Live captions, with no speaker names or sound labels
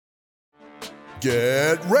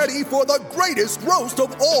Get ready for the greatest roast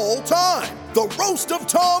of all time, the Roast of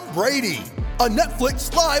Tom Brady, a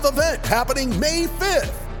Netflix live event happening May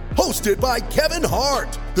 5th. Hosted by Kevin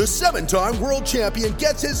Hart, the 7-time world champion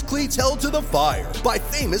gets his cleats held to the fire by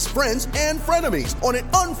famous friends and frenemies on an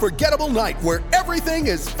unforgettable night where everything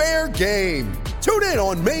is fair game. Tune in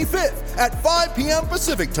on May 5th at 5 p.m.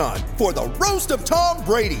 Pacific time for the Roast of Tom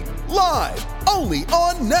Brady, live only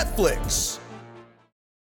on Netflix.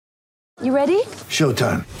 You ready?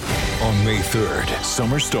 Showtime. On May 3rd,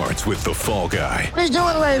 summer starts with The Fall Guy. Let's do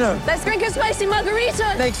it later. Let's drink a spicy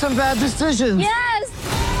margarita. Make some bad decisions. Yes!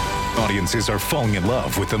 Audiences are falling in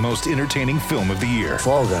love with the most entertaining film of the year.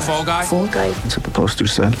 Fall Guy. Fall Guy? Fall Guy. That's what the poster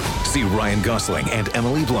said. See Ryan Gosling and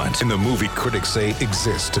Emily Blunt in the movie critics say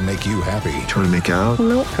exists to make you happy. Trying to make it out?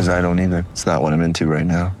 Nope. Because I don't either. It's not what I'm into right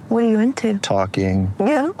now. What are you into? Talking.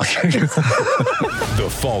 Yeah. The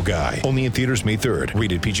Fall Guy. Only in theaters May 3rd.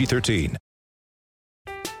 Rated PG-13.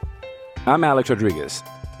 I'm Alex Rodriguez.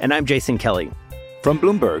 And I'm Jason Kelly. From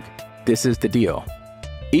Bloomberg, this is The Deal.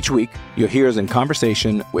 Each week, you'll hear us in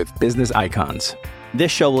conversation with business icons.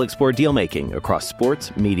 This show will explore deal-making across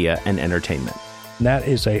sports, media, and entertainment. That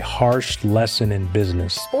is a harsh lesson in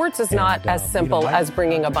business. Sports is not as simple as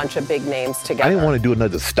bringing a bunch of big names together. I didn't want to do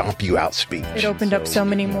another stomp you out speech. It opened up so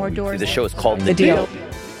many more doors. The show is called The Deal.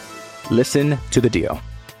 Listen to The Deal.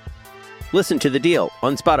 Listen to The Deal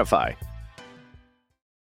on Spotify.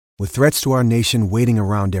 With threats to our nation waiting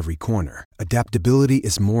around every corner, adaptability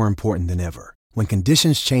is more important than ever. When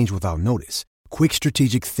conditions change without notice, quick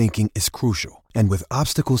strategic thinking is crucial. And with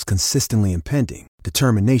obstacles consistently impending,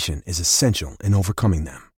 determination is essential in overcoming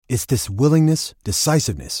them. It's this willingness,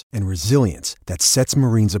 decisiveness, and resilience that sets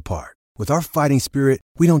Marines apart. With our fighting spirit,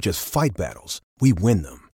 we don't just fight battles, we win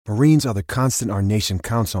them. Marines are the constant our nation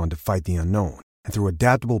counts on to fight the unknown. And through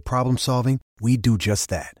adaptable problem solving, we do just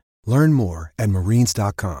that. Learn more at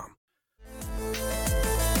marines.com.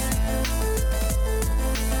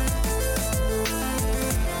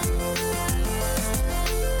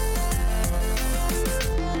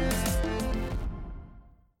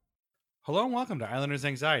 Hello and welcome to Islanders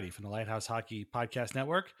Anxiety from the Lighthouse Hockey Podcast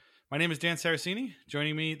Network. My name is Dan Saracini.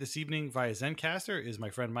 Joining me this evening via Zencastr is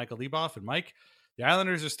my friend Michael Leboff. And Mike, the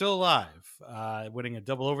Islanders are still alive, winning a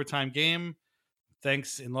double overtime game,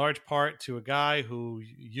 thanks in large part to a guy who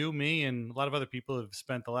you, me, and a lot of other people have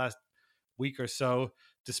spent the last week or so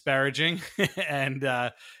disparaging and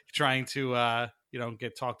trying to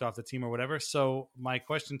get talked off the team or whatever. So my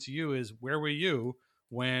question to you is, where were you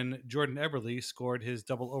when Jordan Eberle scored his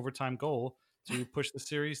double overtime goal to push the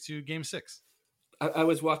series to Game 6? I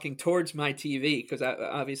was walking towards my TV because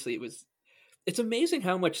obviously it's amazing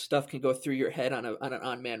how much stuff can go through your head on an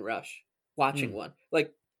on-man rush watching one.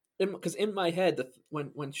 Like, because in my head,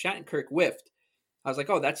 when Shattenkirk whiffed, I was like,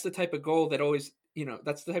 oh, that's the type of goal that always,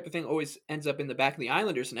 that's the type of thing always ends up in the back of the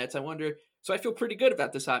Islanders' nets. I wonder, so I feel pretty good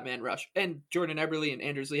about this hot man rush. And Jordan Eberle and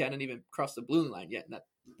Anders Lee hadn't even crossed the blue line yet, and that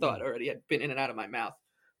thought already had been in and out of my mouth,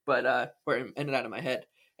 or in and out of my head.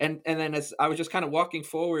 And then as I was just kind of walking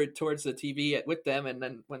forward towards the TV with them, and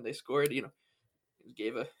then when they scored,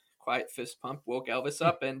 gave a quiet fist pump, woke Elvis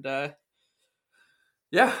up, and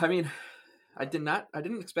yeah, I mean, I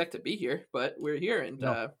didn't expect to be here, but we're here, and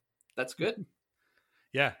that's good.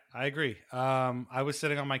 Yeah, I agree. I was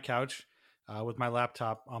sitting on my couch with my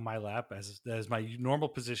laptop on my lap, as my normal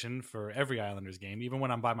position for every Islanders game. Even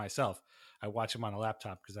when I'm by myself, I watch them on a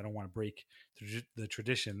laptop because I don't want to break the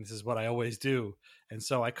tradition. This is what I always do. And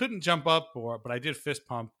so I couldn't jump up, but I did fist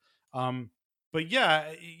pump. But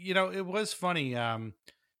yeah, it was funny.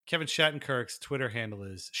 Kevin Shattenkirk's Twitter handle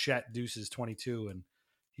is ShatDeuces22, and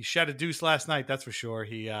he shot a deuce last night. That's for sure.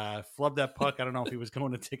 He flubbed that puck. I don't know if he was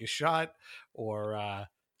going to take a shot or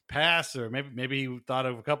pass, or maybe he thought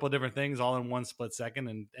of a couple of different things all in one split second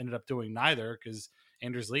and ended up doing neither because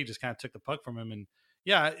Anders Lee just kind of took the puck from him. And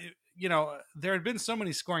yeah, there had been so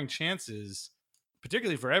many scoring chances,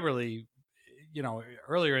 particularly for Eberle,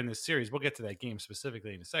 earlier in this series. We'll get to that game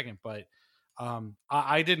specifically in a second, but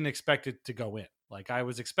I didn't expect it to go in. Like, I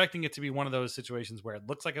was expecting it to be one of those situations where it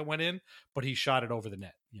looks like it went in, but he shot it over the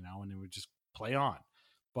net, and it would just play on.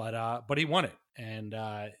 But he won it. And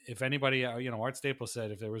if anybody, Art Staples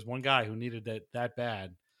said if there was one guy who needed that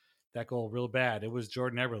bad, that goal real bad, it was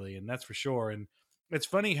Jordan Eberle, and that's for sure. And it's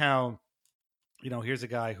funny how, here's a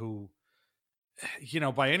guy who,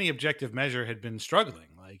 by any objective measure had been struggling.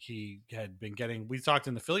 Like, he had been we talked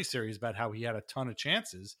in the Philly series about how he had a ton of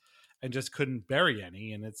chances and just couldn't bury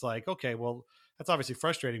any. And it's like, okay, well, that's obviously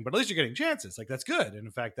frustrating, but at least you're getting chances. Like, that's good. And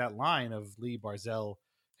in fact, that line of Lee, Barzell,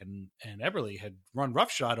 and Eberle had run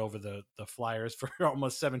roughshod over the Flyers for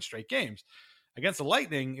almost 7 straight games. Against the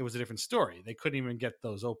Lightning, it was a different story. They couldn't even get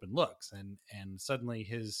those open looks, and suddenly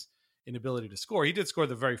his inability to score. He did score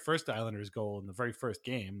the very first Islanders goal in the very first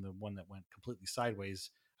game, the one that went completely sideways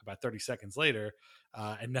about 30 seconds later,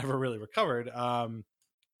 and never really recovered.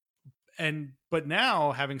 But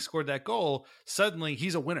now, having scored that goal, suddenly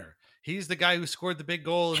he's a winner. He's the guy who scored the big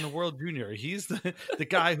goal in the World Junior. He's the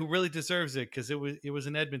guy who really deserves it because it was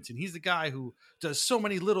in Edmonton. He's the guy who does so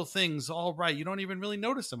many little things all right. You don't even really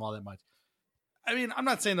notice him all that much. I mean, I'm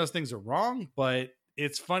not saying those things are wrong, but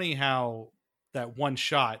it's funny how that one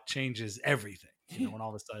shot changes everything. You know, when all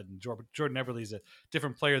of a sudden Jordan Eberle is a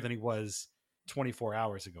different player than he was 24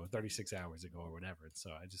 hours ago, 36 hours ago, or whatever. And so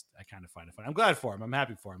I kind of find it funny. I'm glad for him. I'm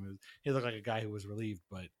happy for him. He looked like a guy who was relieved,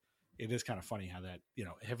 but it is kind of funny how that, you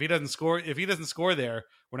know, if he doesn't score there,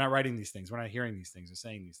 we're not writing these things. We're not hearing these things or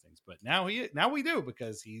saying these things. But now we do,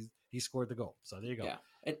 because he scored the goal. So there you go. Yeah.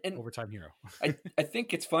 And overtime hero. I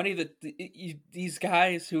think it's funny that these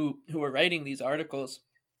guys who are writing these articles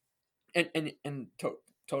and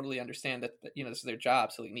totally understand that, you know, this is their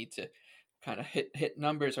job, so they need to kind of hit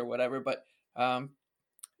numbers or whatever. But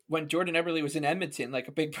when Jordan Eberle was in Edmonton, like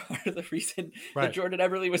a big part of the reason that Jordan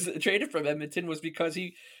Eberle was traded from Edmonton was because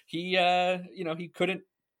he couldn't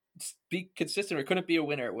be consistent or couldn't be a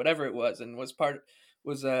winner, whatever it was, and was part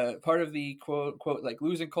of the quote like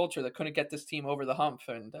losing culture that couldn't get this team over the hump.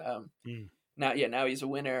 And now he's a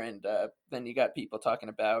winner. And then you got people talking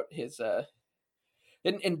about his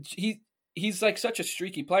and he's like such a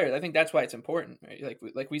streaky player. I think that's why it's important, right?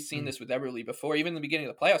 Like we've seen this with Eberle before. Even in the beginning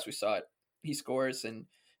of the playoffs, we saw it. He scores, and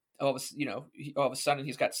all of a sudden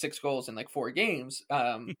he's got 6 goals in like 4 games.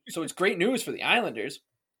 So it's great news for the Islanders.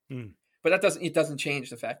 But it doesn't change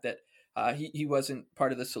the fact that he wasn't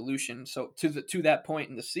part of the solution. So to that point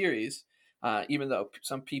in the series, even though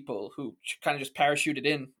some people who kind of just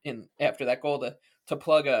parachuted in after that goal to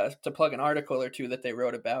plug an article or two that they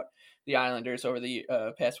wrote about the Islanders over the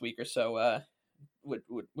past week or so, would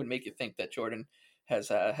make you think that Jordan has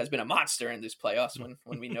been a monster in these playoffs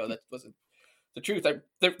when we know that wasn't the truth.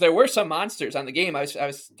 There were some monsters on the game. I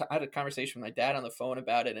had a conversation with my dad on the phone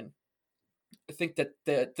about it, and I think that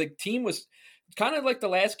the team was kind of like the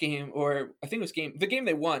last game, or I think it was the game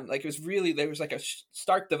they won. Like, it was really, there was like a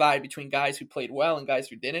stark divide between guys who played well and guys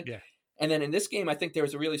who didn't. Yeah. And then in this game, I think there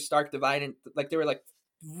was a really stark divide, and like there were like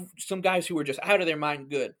some guys who were just out of their mind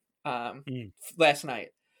good last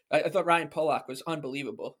night. I thought Ryan Pulock was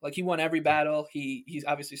unbelievable. Like, he won every battle. He's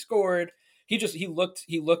obviously scored. He looked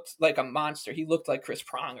like a monster. He looked like Chris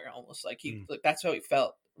Pronger almost. Like that's how he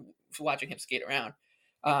felt watching him skate around.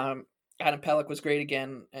 Adam Pelech was great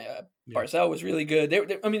again. Barzal was really good. There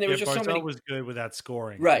was just so many. Barzal was good without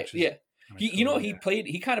scoring. Right. Yeah.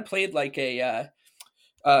 He kind of played like a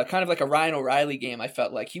kind of like a Ryan O'Reilly game. I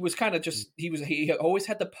felt like he was kind of just he always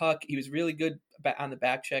had the puck. He was really good on the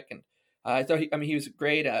back check, and I thought he was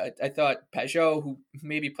great. I thought Pajot, who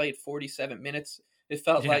maybe played 47 minutes, it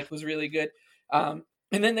felt like was really good. And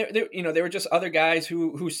then there were just other guys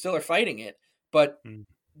who still are fighting it, but.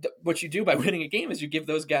 What you do by winning a game is you give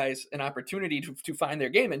those guys an opportunity to find their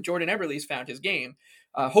game, and Jordan Eberle's found his game.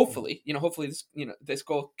 Hopefully this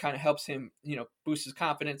goal kind of helps him, boost his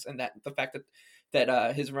confidence, and that the fact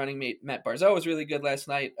that his running mate Matt Barzal was really good last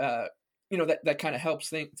night. That kind of helps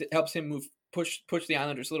him push the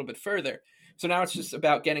Islanders a little bit further. So now it's just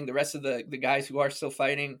about getting the rest of the guys who are still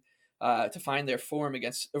fighting to find their form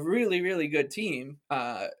against a really, really good team.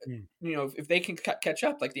 If they can catch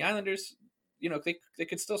up, like the Islanders. They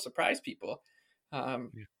could still surprise people.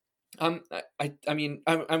 And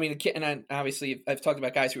obviously I've talked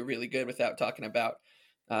about guys who are really good without talking about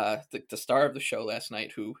the star of the show last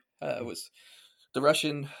night, who was the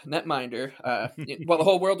Russian netminder. While the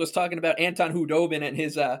whole world was talking about Anton Khudobin and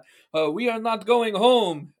his "we are not going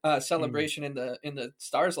home" celebration in the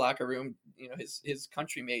Stars locker room. His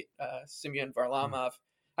country mate Semyon Varlamov.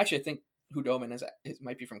 Actually, I think Khudobin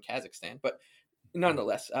might be from Kazakhstan, but.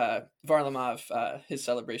 Nonetheless, Varlamov, his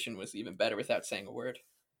celebration was even better without saying a word.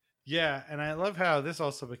 Yeah, and I love how this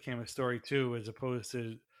also became a story too, as opposed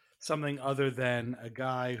to something other than a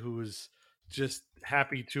guy who's just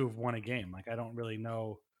happy to have won a game. Like, I don't really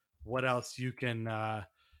know what else you can, ask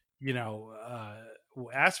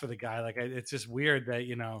for the guy. Like, it's just weird that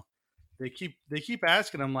they keep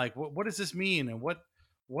asking him, like, what does this mean, and what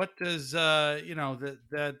does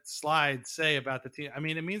that slide say about the team? I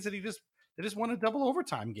mean, it means that they just won a double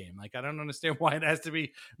overtime game. Like, I don't understand why it has to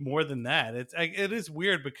be more than that. It is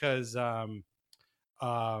weird because, Varlamov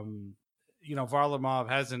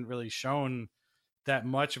hasn't really shown that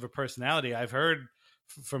much of a personality. I've heard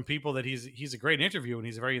from people that he's a great interview and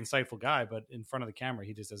he's a very insightful guy, but in front of the camera,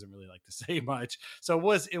 he just doesn't really like to say much. So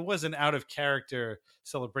it was an out of character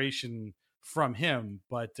celebration from him.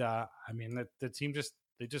 But I mean, the team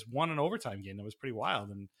they just won an overtime game that was pretty wild,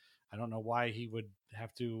 and I don't know why he would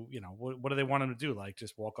have to. What do they want him to do? Like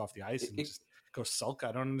just walk off the ice and just go sulk?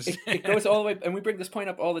 I don't understand. It goes all the way, and we bring this point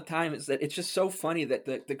up all the time, is that it's just so funny that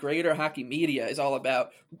the greater hockey media is all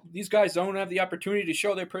about these guys don't have the opportunity to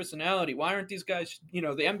show their personality. Why aren't these guys, the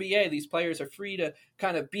NBA, these players are free to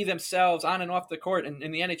kind of be themselves on and off the court, and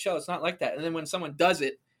in the NHL, it's not like that. And then when someone does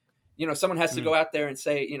it, someone has to go out there and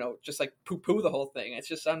say, just like poo-poo the whole thing. It's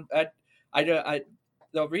just, the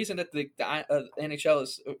reason that the NHL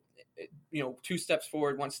is, 2 steps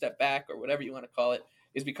forward, 1 step back, or whatever you want to call it,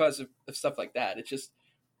 is because of stuff like that. It's just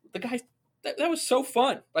the guys that was so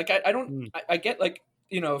fun. Like I get like,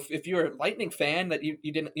 if you're a Lightning fan that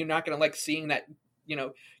you're not going to like seeing that,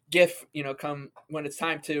 GIF, come when it's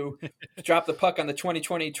time to drop the puck on the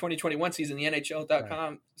 2020-2021 season. The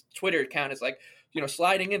NHL.com Twitter account is like,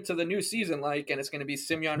 sliding into the new season, and it's going to be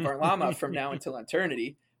Semyon Varlamov from now until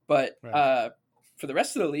eternity. But for the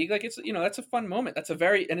rest of the league, like it's, that's a fun moment. It's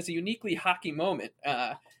a uniquely hockey moment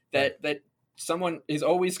that someone is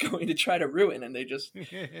always going to try to ruin, and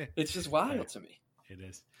it's just wild to me. It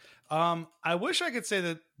is. I wish I could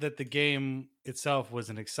say that the game itself was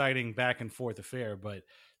an exciting back and forth affair, but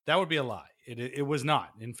that would be a lie. It was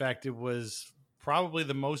not. In fact, it was probably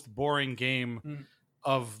the most boring game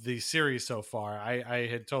of the series so far. I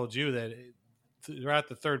had told you that throughout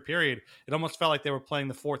the third period, it almost felt like they were playing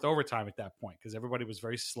the fourth overtime at that point, because everybody was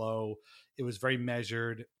very slow. It was very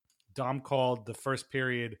measured. Dom called the first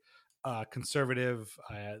period conservative.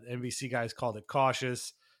 NBC guys called it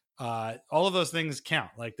cautious. All of those things count.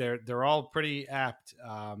 Like they're all pretty apt.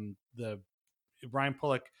 The Brian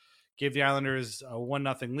Pullock gave the Islanders a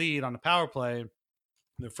 1-0 lead on the power play,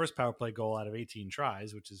 their first power play goal out of 18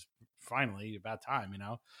 tries, which is finally about time,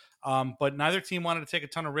 but neither team wanted to take a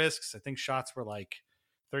ton of risks. I think shots were like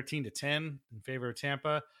 13-10 in favor of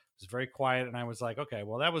Tampa. It was very quiet, and I was like, okay,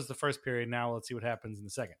 well, that was the first period. Now let's see what happens in the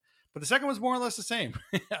second. But the second was more or less the same.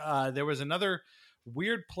 There was another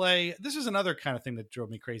weird play. This is another kind of thing that drove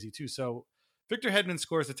me crazy too. So Victor Hedman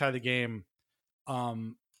scores to tie the game.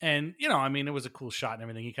 And, it was a cool shot and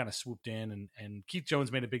everything. He kind of swooped in, and Keith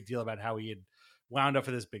Jones made a big deal about how he had wound up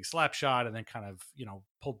for this big slap shot and then kind of,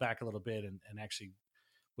 pulled back a little bit and actually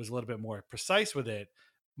was a little bit more precise with it.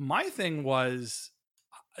 My thing was,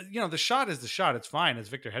 the shot is the shot. It's fine. It's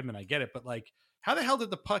Victor Hedman. I get it. But like, how the hell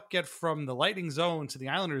did the puck get from the Lightning zone to the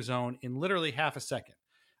Islanders zone in literally half a second?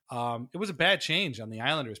 It was a bad change on the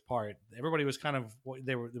Islanders' part. Everybody was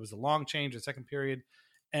there was a long change in the second period.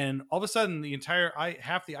 And all of a sudden, the entire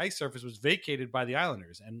half the ice surface was vacated by the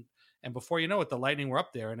Islanders. And before you know it, the Lightning were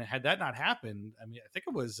up there. And had that not happened, I mean, I think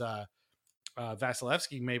it was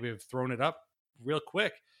Vasilevsky maybe have thrown it up real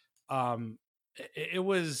quick. It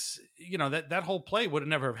was, that whole play would have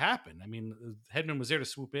never have happened. I mean, Hedman was there to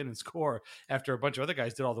swoop in and score after a bunch of other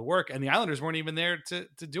guys did all the work. And the Islanders weren't even there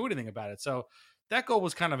to do anything about it. So that goal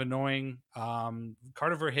was kind of annoying.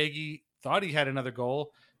 Carter Verhaeghe thought he had another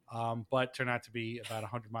goal. But turned out to be about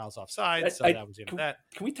 100 miles offside. So that was that.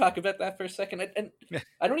 Can we talk about that for a second? And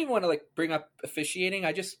I don't even want to bring up officiating.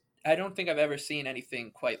 I don't think I've ever seen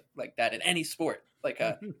anything quite like that in any sport. Like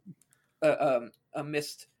a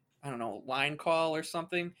missed, I don't know, line call or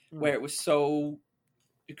something where it was so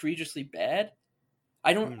egregiously bad.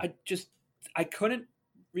 I couldn't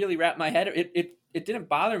really wrap my head. It didn't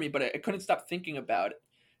bother me, but I couldn't stop thinking about it.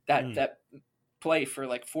 That play for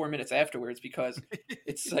like 4 minutes afterwards, because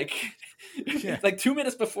it's like like 2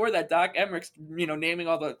 minutes before that, Doc Emmerich's naming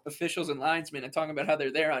all the officials and linesmen and talking about how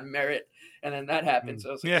they're there on merit, and then that happens. So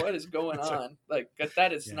I was like, what is going on? Like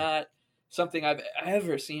that is not something I've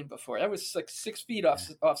ever seen before. That was like 6 feet off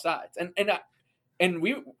sides, and I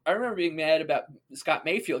remember being mad about Scott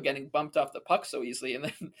Mayfield getting bumped off the puck so easily, and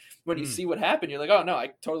then when you see what happened, you're like, oh no, I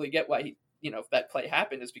totally get why he if that play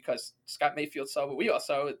happened, is because Scott Mayfield saw what we all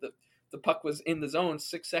saw. The puck was in the zone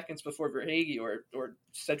 6 seconds before Verhaeghe or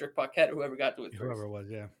Cedric Paquette or whoever got to it first. Whoever it was,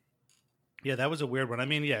 yeah. Yeah, that was a weird one. I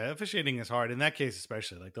mean, officiating is hard. In that case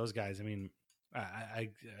especially, like those guys, I mean, I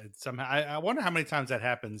wonder how many times that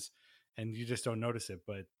happens and you just don't notice it.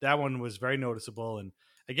 But that one was very noticeable. And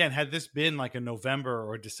again, had this been like a November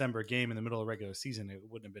or December game in the middle of regular season, it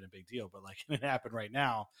wouldn't have been a big deal. But like it happened right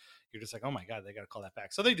now, you're just like, oh my God, they got to call that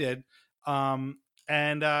back. So they did.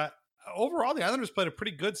 Overall, the Islanders played a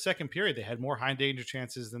pretty good second period. They had more high danger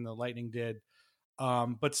chances than the Lightning did.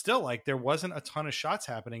 But still, like there wasn't a ton of shots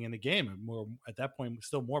happening in the game. More at that point,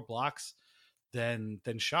 still more blocks than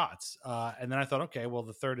shots. And then I thought, okay, well,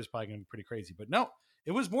 the third is probably going to be pretty crazy. But no,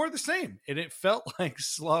 it was more of the same. And it felt like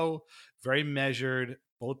slow, very measured.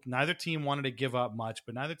 Neither team wanted to give up much,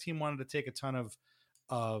 but neither team wanted to take a ton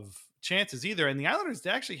of chances either. And the Islanders, they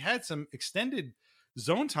actually had some extended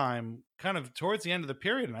zone time kind of towards the end of the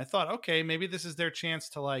period. And I thought, okay, maybe this is their chance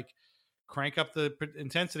to like crank up the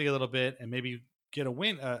intensity a little bit and maybe get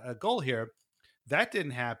a goal here. That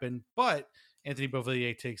didn't happen, but Anthony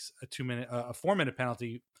Beauvillier takes a 4-minute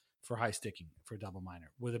penalty for high sticking for a double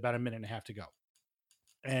minor with about a minute and a half to go.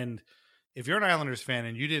 And if you're an Islanders fan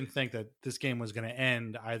and you didn't think that this game was going to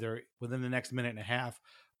end either within the next minute and a half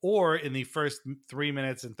or in the first 3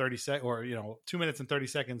 minutes and 30 seconds, or 2 minutes and 30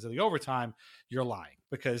 seconds of the overtime, you're lying,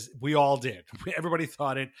 because we all did. Everybody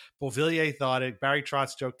thought it. Beauvillier thought it. Barry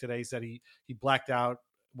Trotz joked today. He said he blacked out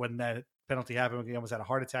when that penalty happened. He almost had a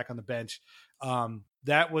heart attack on the bench.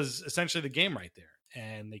 That was essentially the game right there.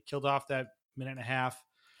 And they killed off that minute and a half.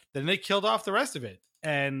 Then they killed off the rest of it.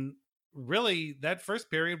 And really, that first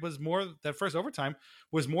overtime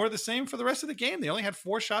was more the same for the rest of the game. They only had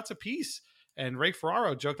 4 shots apiece. And Ray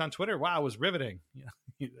Ferraro joked on Twitter, wow, it was riveting.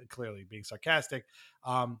 Clearly being sarcastic.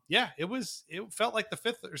 It felt like the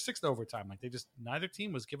 5th or 6th overtime. Like neither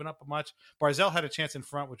team was giving up much. Barzal had a chance in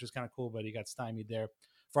front, which was kind of cool, but he got stymied there.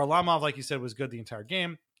 Varlamov, like you said, was good the entire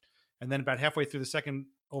game. And then about halfway through the second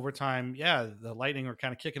overtime, the Lightning were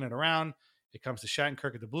kind of kicking it around. It comes to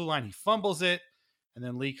Shattenkirk at the blue line. He fumbles it. And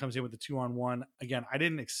then Lee comes in with the 2-on-1. Again, I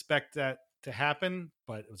didn't expect that to happen,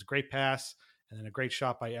 but it was a great pass and then a great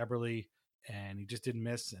shot by Eberle. And he just didn't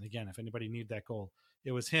miss. And again, if anybody needed that goal,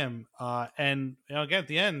 it was him. And again, at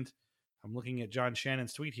the end, I'm looking at John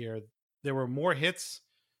Shannon's tweet here. There were more hits.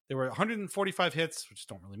 There were 145 hits, which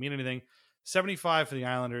don't really mean anything. 75 for the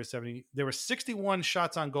Islanders. There were 61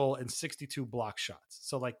 shots on goal and 62 block shots.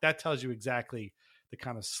 So like that tells you exactly the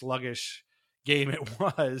kind of sluggish game it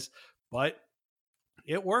was, but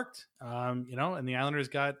it worked. And the Islanders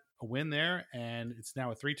got a win there, and it's now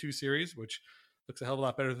a 3-2 series, which looks a hell of a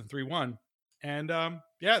lot better than 3-1. And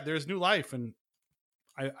there's new life. And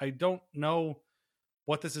I don't know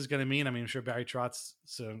what this is going to mean. I mean, I'm sure Barry Trotz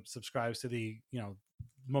subscribes to the,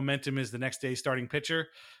 momentum is the next day starting pitcher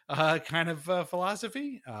kind of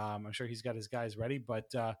philosophy. I'm sure he's got his guys ready,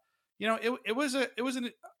 but it was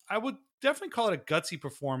I would definitely call it a gutsy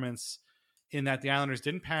performance in that the Islanders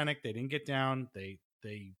didn't panic. They didn't get down. They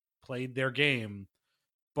played their game,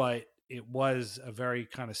 but it was a very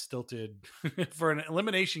kind of stilted for an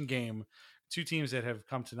elimination game. Two teams that have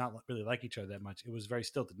come to not really like each other that much. It was very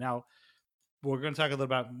stilted. Now, we're going to talk a little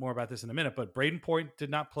bit more about this in a minute, but Braden Point did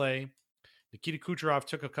not play. Nikita Kucherov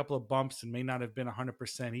took a couple of bumps and may not have been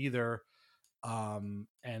 100% either. And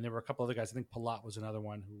there were a couple other guys. I think Palat was another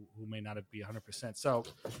one who may not be 100%. So,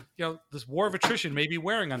 this war of attrition may be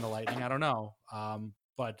wearing on the Lightning. I don't know.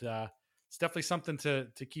 But it's definitely something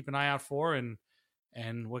to keep an eye out for. And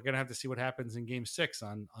we're going to have to see what happens in Game 6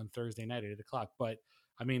 on Thursday night at 8:00. But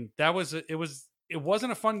I mean, it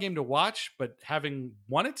wasn't a fun game to watch, but having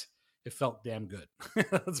won it felt damn good.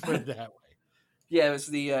 Let's put it that way. Yeah, it was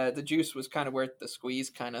the juice was kind of worth the squeeze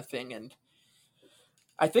kind of thing. And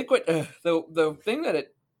I think what the thing that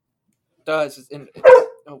it does is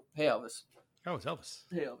oh, hey Elvis. Oh, it's Elvis.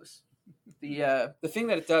 Hey Elvis. The thing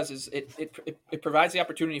that it does is it provides the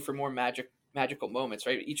opportunity for more magical moments,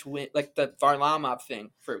 right? Each win, like the Varlamov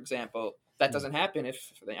thing, for example, that doesn't happen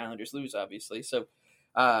if the Islanders lose, obviously. So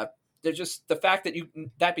they're just the fact that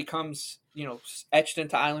that becomes etched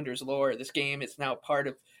into Islanders lore. This game is now part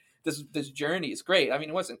of this journey is great. I mean,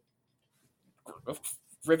 it wasn't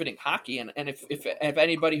riveting hockey, and if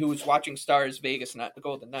anybody who was watching Stars Vegas, not the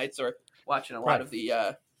Golden Knights, or watching a lot of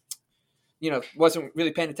the wasn't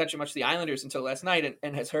really paying attention much to the Islanders until last night,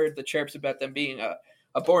 and has heard the chirps about them being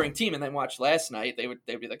a boring team, and then watched last night,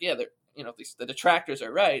 they'd be like, yeah, the detractors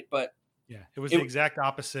are right, but yeah, it was the exact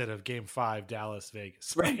opposite of Game 5, Dallas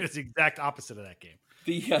Vegas. Right, it's the exact opposite of that game.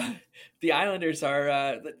 The Islanders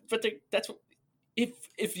are, but that's what.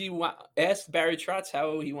 If you ask Barry Trotz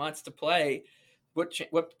how he wants to play, what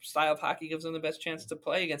style of hockey gives him the best chance to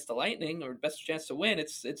play against the Lightning or best chance to win,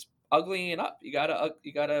 it's ugly and up. You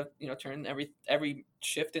gotta turn every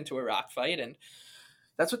shift into a rock fight, and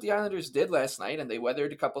that's what the Islanders did last night. And they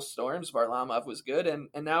weathered a couple storms. Varlamov was good, and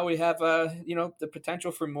now we have the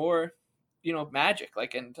potential for more magic.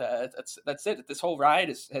 That's it. This whole ride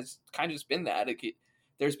has kind of just been that.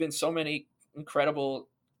 There's been so many incredible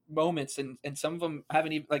moments, and some of them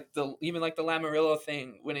haven't even like the Lamoriello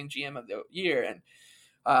thing, winning GM of the year, and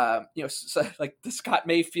like the Scott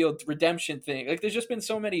Mayfield redemption thing. Like there's just been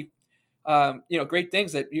so many great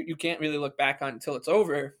things that you can't really look back on until it's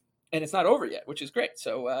over, and it's not over yet, which is great.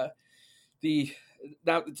 So does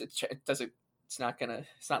it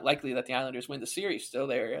it's not likely that the Islanders win the series. Still,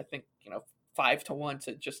 they're, I think, 5-1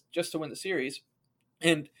 to just to win the series,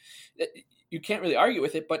 and you can't really argue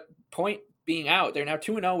with it. But Point being out, they're now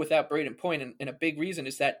 2-0 without Braden Point, and a big reason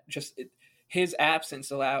is that his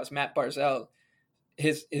absence allows Matt Barzal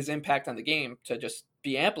his impact on the game to just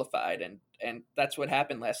be amplified, and that's what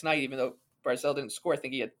happened last night. Even though Barzal didn't score, I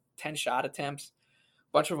think he had 10 shot attempts.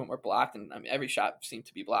 A bunch of them were blocked, and I mean every shot seemed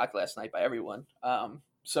to be blocked last night by everyone.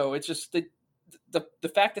 So it's just the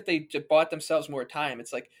fact that they bought themselves more time.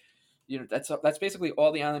 It's like, that's basically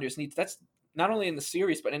all the Islanders need. That's not only in the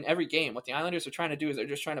series but in every game. What the Islanders are trying to do is they're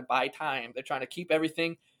just trying to buy time. They're trying to keep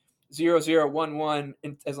everything 0-0,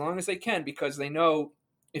 1-1 as long as they can, because they know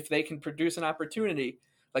if they can produce an opportunity,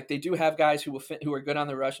 like they do have guys who are good on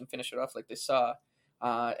the rush and finish it off like they saw.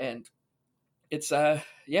 And it's I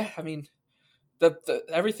mean, the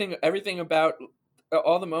everything about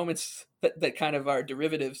all the moments that kind of are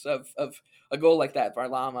derivatives of a goal like that,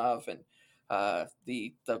 Varlamov and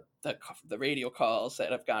the radio calls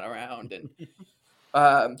that have gone around,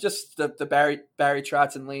 and just the Barry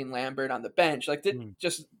Trotz and Lane Lambert on the bench, like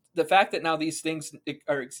just the fact that now these things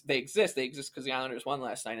they exist because the Islanders won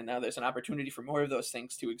last night, and now there's an opportunity for more of those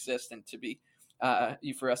things to exist and to be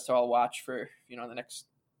for us to all watch for the next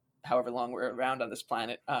however long we're around on this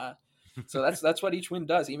planet. So that's what each win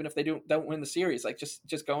does. Even if they don't win the series, like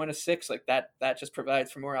just going to 6 like that just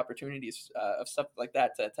provides for more opportunities of stuff like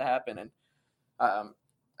that to happen. And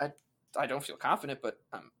I don't feel confident, but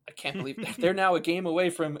I can't believe they're now a game away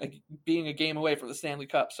from being a game away from the Stanley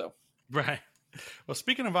Cup. So right. Well,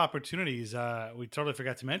 speaking of opportunities, we totally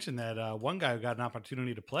forgot to mention that one guy who got an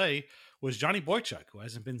opportunity to play was Johnny Boychuk, who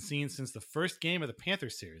hasn't been seen since the first game of the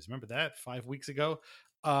Panthers series. Remember that 5 weeks ago?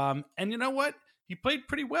 And you know what? He played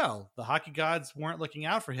pretty well. The hockey gods weren't looking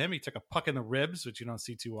out for him. He took a puck in the ribs, which you don't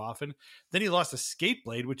see too often. Then he lost a skate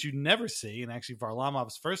blade, which you never see. And actually,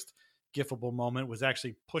 Varlamov's first gifable moment was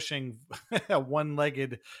actually pushing a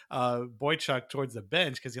one-legged Boychuk towards the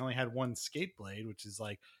bench because he only had one skate blade, which is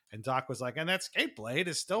like, and Doc was like, and that skate blade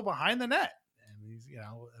is still behind the net. And he's,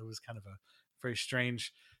 it was kind of a very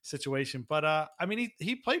strange situation. But I mean,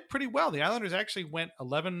 he played pretty well. The Islanders actually went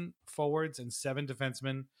 11 forwards and 7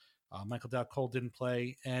 defensemen. Michael Dal-Cole didn't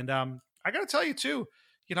play. And I got to tell you too,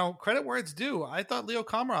 credit where it's due. I thought Leo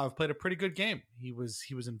Komarov played a pretty good game. He was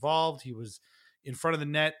involved. He was in front of the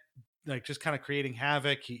net, like just kind of creating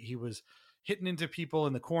havoc. He was hitting into people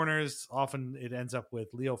in the corners. Often it ends up with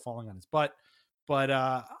Leo falling on his butt. But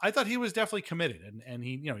I thought he was definitely committed, and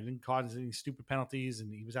he, he didn't cause any stupid penalties,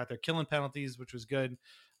 and he was out there killing penalties, which was good.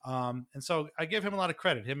 And so I give him a lot of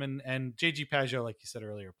credit. Him and JG Pageau, like you said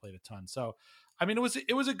earlier, played a ton. So, I mean,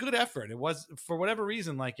 it was a good effort. It was, for whatever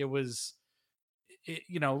reason, like it was,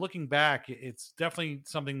 looking back, it's definitely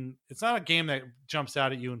something. It's not a game that jumps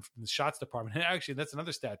out at you in the shots department. And actually, that's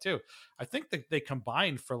another stat too. I think that they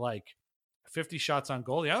combined for like 50 shots on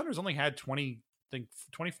goal. The Islanders only had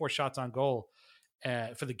 24 shots on goal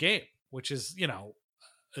for the game, which is,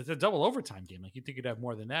 it's a double overtime game. Like you'd think you'd have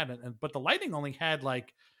more than that. But the Lightning only had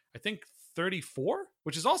like, I think 34,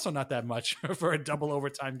 which is also not that much for a double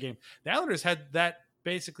overtime game. The Islanders had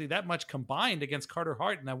basically that much combined against Carter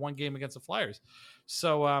Hart in that one game against the Flyers.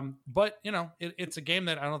 So, but it's a game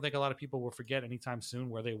that I don't think a lot of people will forget anytime soon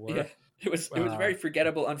where they were. Yeah, it was a very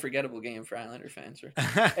forgettable, unforgettable game for Islander fans. Right?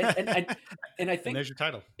 and I think and there's your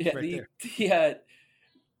title. Yeah, right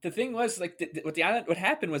the thing was like what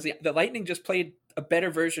happened was the Lightning just played a better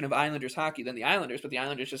version of Islanders hockey than the Islanders, but the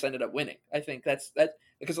Islanders just ended up winning. I think that's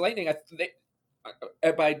because the Lightning,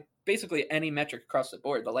 by basically any metric across the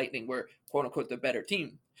board, the Lightning were quote unquote the better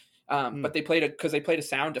team. But they played a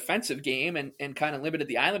sound defensive game and kind of limited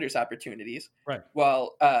the Islanders' opportunities. Right.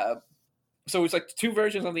 Well, so it was like two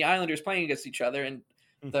versions of the Islanders playing against each other, and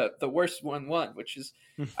the worst one won, which is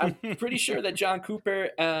I'm pretty sure that John Cooper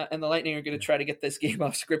and the Lightning are going to try to get this game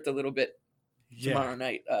off script a little bit tomorrow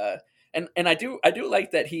night. And I do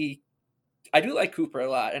like that I do like Cooper a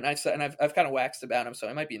lot, and I've kind of waxed about him, so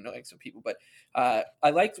I might be annoying some people, but I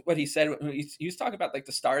liked what he said. He was talking about like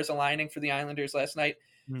the stars aligning for the Islanders last night.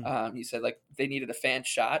 He said like they needed a fan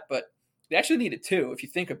shot, but they actually needed 2 if you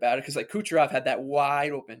think about it, because like Kucherov had that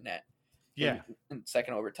wide open net in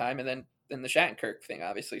second overtime, and then the Shattenkirk thing,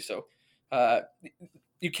 obviously. So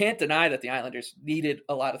you can't deny that the Islanders needed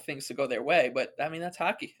a lot of things to go their way, but I mean that's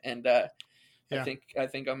hockey, and I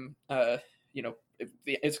think I'm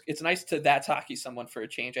it's nice to that's hockey someone for a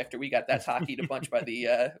change after we got that's hockey a bunch by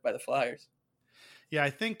the Flyers. Yeah, I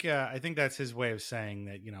think that's his way of saying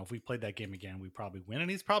that, if we played that game again, we probably win, and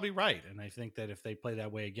he's probably right. And I think that if they play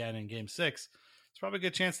that way again in Game 6, it's probably a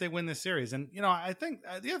good chance they win this series. And I think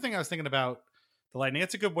the other thing I was thinking about the Lightning.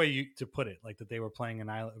 It's a good way to put it, like that they were playing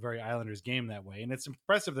a very Islanders game that way. And it's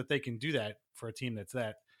impressive that they can do that for a team that's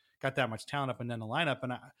got that much talent up and down the lineup.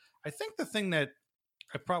 And I think the thing that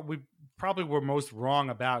we probably were most wrong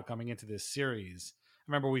about coming into this series, I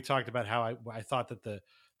remember we talked about how I thought that the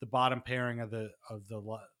bottom pairing of the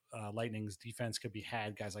Lightning's defense could be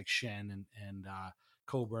had guys like Shen and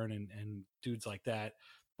Coburn and dudes like that.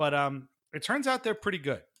 But it turns out they're pretty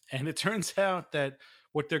good. And it turns out that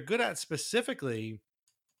what they're good at specifically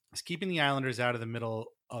is keeping the Islanders out of the middle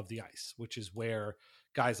of the ice, which is where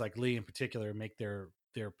guys like Lee in particular make their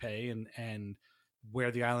pay and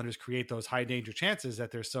where the Islanders create those high danger chances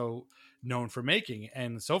that they're so known for making.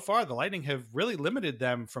 And so far the Lightning have really limited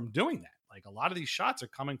them from doing that. Like a lot of these shots are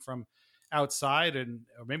coming from outside or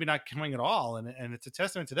maybe not coming at all. And it's a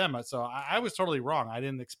testament to them. So I was totally wrong. I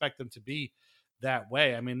didn't expect them to be that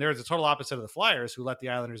way. I mean, there's a total opposite of the Flyers, who let the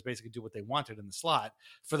Islanders basically do what they wanted in the slot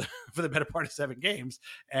for the better part of 7 games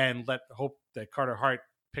and hope that Carter Hart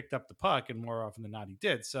picked up the puck, and more often than not he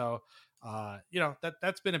did. So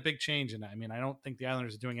that's been a big change. And I mean, I don't think the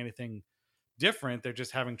Islanders are doing anything different. They're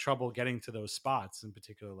just having trouble getting to those spots, in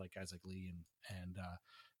particular like guys like Lee and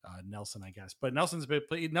Nelson, I guess. But Nelson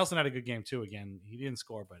had a good game too. Again, he didn't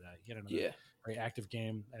score, but he had another very active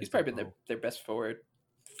game. He's probably been their best forward.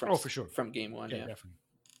 For sure. From game 1. Yeah,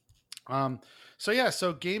 definitely.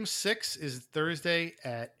 So game 6 is Thursday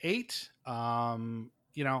at 8. Don't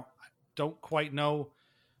quite know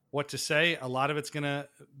what to say. A lot of it's going to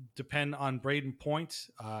depend on Braden Point.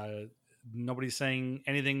 Nobody's saying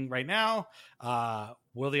anything right now.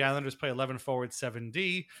 Will the Islanders play 11 forward,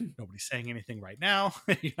 7D? Nobody's saying anything right now.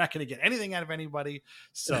 You're not going to get anything out of anybody.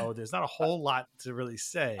 So there's not a whole lot to really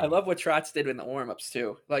say. I love what Trotz did in the warm-ups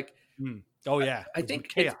too. Like, oh yeah, I think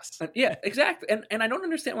chaos. Yeah, exactly. And I don't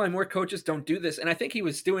understand why more coaches don't do this. And I think he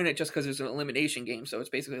was doing it just because it was an elimination game. So it's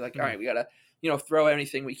basically like, all right, we got to, throw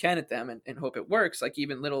anything we can at them and hope it works. Like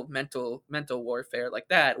even little mental warfare like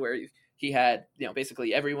that, where he had,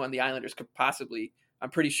 basically everyone the Islanders could possibly. I'm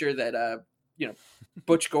pretty sure that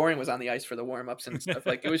Butch Goring was on the ice for the warm-ups and stuff.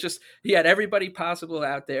 Like it was just, he had everybody possible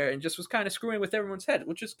out there and just was kind of screwing with everyone's head,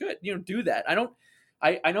 which is good. Do that. I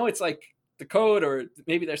know it's like the code, or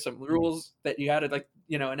maybe there's some rules that you had to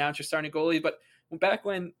announce your starting goalie, but back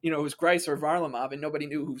when, it was Greiss or Varlamov and nobody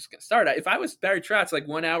knew who was going to start. If I was Barry Trotz, like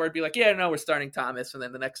 1 hour I'd be like, yeah, no, we're starting Thomas. And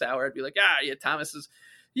then the next hour I'd be like, Thomas is,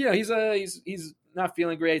 he's not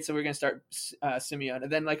feeling great, so we're going to start Simeon.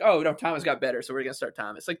 And then like, oh no, Thomas got better, so we're going to start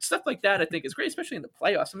Thomas. Like stuff like that I think is great, especially in the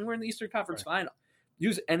playoffs. I mean, we're in the Eastern Conference Final.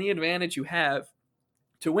 Use any advantage you have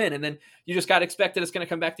to win, and then you just got to expect that it's going to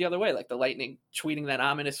come back the other way, like the Lightning tweeting that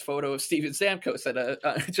ominous photo of Steven Stamkos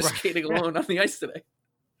at skating alone on the ice today.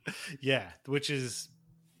 Yeah, which is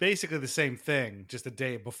basically the same thing, just a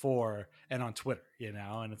day before and on Twitter,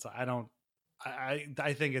 and it's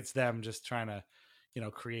I think it's them just trying to,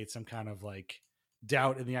 create some kind of like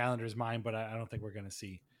doubt in the Islanders' mind, but I don't think we're going to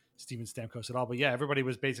see Steven Stamkos at all. But yeah, everybody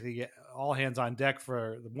was basically all hands on deck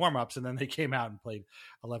for the warm-ups, and then they came out and played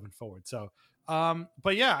 11 forward. So,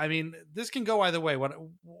 but yeah, I mean, this can go either way.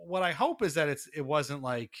 What I hope is that it wasn't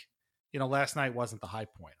like, last night wasn't the high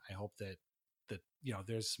point. I hope that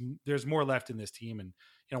there's more left in this team. And,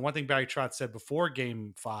 one thing Barry Trotz said before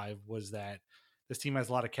game 5 was that this team has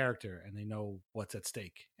a lot of character and they know what's at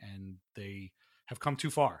stake, and they have come too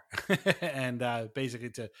far and basically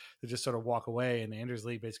to just sort of walk away. And Anders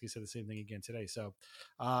Lee basically said the same thing again today. So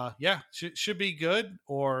should be good,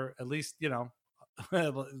 or at least,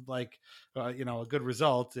 like, a good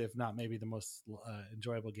result, if not maybe the most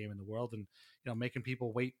enjoyable game in the world. And, making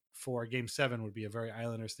people wait for game 7 would be a very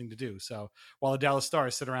Islanders thing to do. So while the Dallas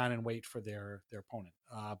Stars sit around and wait for their opponent.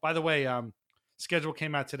 By the way, schedule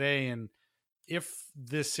came out today, and if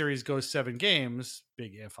this series goes 7 games,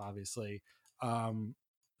 big if, obviously,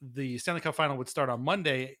 the Stanley Cup final would start on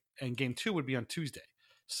Monday and game 2 would be on Tuesday.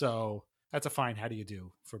 So that's a fine how do you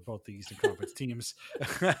do for both the Eastern Conference teams.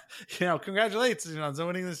 Congratulations on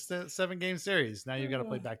winning this 7-game series. Now you've got to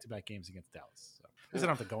play back-to-back games against Dallas. So at least I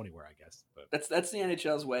don't have to go anywhere, I guess. But that's the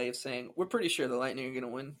NHL's way of saying we're pretty sure the Lightning are going to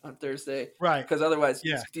win on Thursday, right? Because otherwise,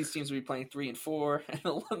 these teams would be playing 3 and 4, and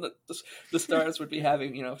the Stars would be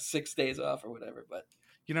having 6 days off or whatever. But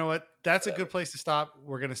you know what? That's a good place to stop.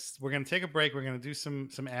 We're gonna take a break. We're gonna do some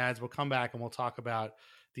ads. We'll come back and we'll talk about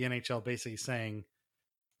the NHL basically saying,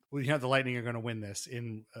 the Lightning are going to win this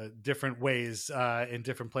in different ways in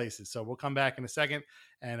different places. So we'll come back in a second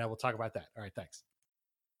and we'll talk about that. All right, thanks.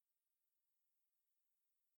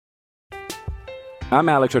 I'm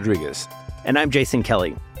Alex Rodriguez. And I'm Jason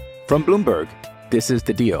Kelly. From Bloomberg, this is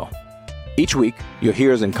The Deal. Each week, you'll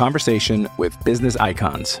hear us in conversation with business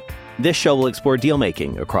icons. This show will explore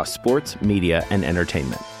deal-making across sports, media, and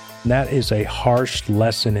entertainment. That is a harsh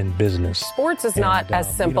lesson in business. Sports is not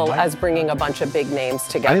as simple as bringing a bunch of big names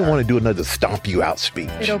together. I didn't want to do another stomp you out speech.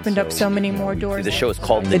 It opened up so many more doors. The show is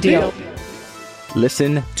called The Deal.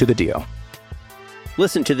 Listen to The Deal.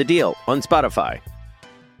 Listen to The Deal on Spotify.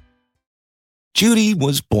 Judy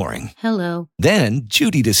was boring. Hello. Then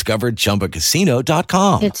Judy discovered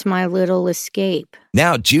ChumbaCasino.com. It's my little escape.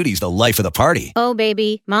 Now Judy's the life of the party. Oh,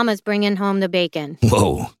 baby, mama's bringing home the bacon.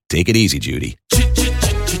 Whoa, take it easy, Judy.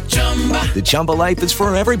 The Chumba life is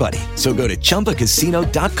for everybody. So go to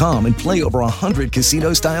ChumbaCasino.com and play over 100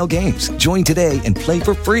 casino-style games. Join today and play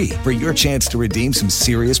for free for your chance to redeem some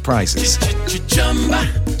serious prizes.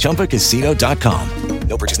 ChumbaCasino.com.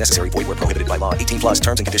 No purchase necessary. Void where prohibited by law. 18 plus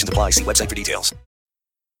terms and conditions apply. See website for details.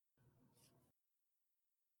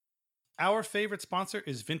 Our favorite sponsor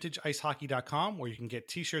is VintageIceHockey.com, where you can get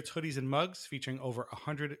t-shirts, hoodies, and mugs featuring over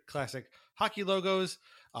 100 classic hockey logos.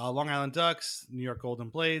 Long Island Ducks, New York Golden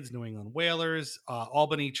Blades, New England Whalers,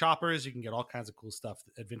 Albany Choppers. You can get all kinds of cool stuff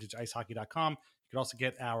at VintageIceHockey.com. You can also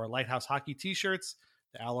get our Lighthouse Hockey t-shirts,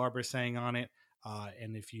 the Al Arbor saying on it.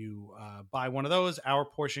 And if you buy one of those, our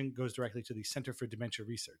portion goes directly to the Center for Dementia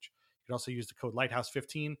Research. You can also use the code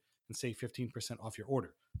Lighthouse15 and save 15% off your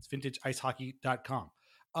order. It's VintageIceHockey.com.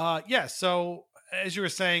 So as you were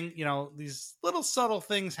saying, these little subtle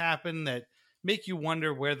things happen that make you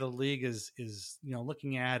wonder where the league is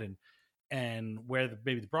looking at and where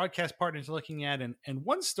maybe the broadcast partners are looking at. And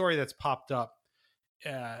one story that's popped up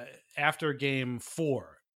after game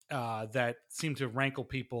 4 that seemed to rankle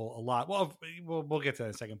people a lot. Well, we'll get to that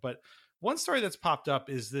in a second. But one story that's popped up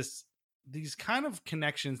is these kind of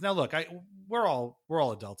connections. Now, look, we're all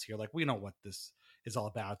adults here. Like, we know what this is all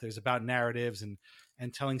about. There's about narratives and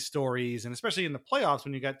telling stories, and especially in the playoffs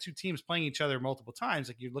when you got two teams playing each other multiple times,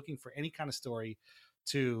 like you're looking for any kind of story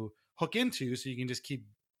to hook into so you can just keep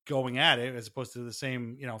going at it as opposed to the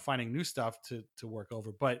same, finding new stuff to work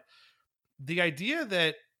over. But the idea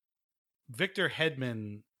that Victor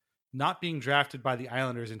Hedman not being drafted by the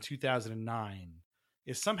Islanders in 2009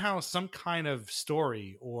 is somehow some kind of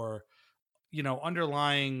story or,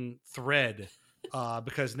 underlying thread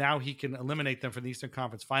because now he can eliminate them from the Eastern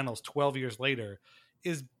Conference Finals 12 years later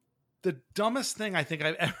is the dumbest thing I think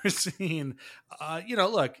I've ever seen.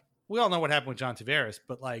 Look, we all know what happened with John Tavares,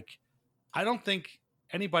 but I don't think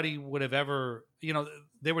anybody would have ever,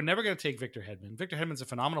 they were never going to take Victor Hedman. Victor Hedman's a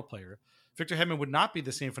phenomenal player. Victor Hedman would not be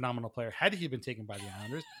the same phenomenal player had he been taken by the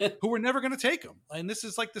Islanders, who were never going to take him. And this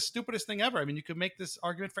is like the stupidest thing ever. I mean, you could make this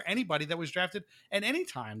argument for anybody that was drafted at any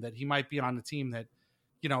time that he might be on the team that,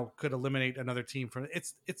 could eliminate another team from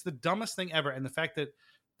it's the dumbest thing ever. And the fact that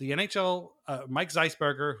the NHL, Mike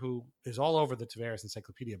Zeisberger, who is all over the Tavares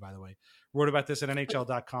encyclopedia, by the way, wrote about this at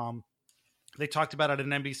NHL.com. They talked about it in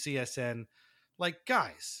NBCSN. Like,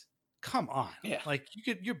 guys, come on. Yeah. Like,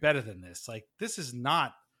 you're better than this. Like, this is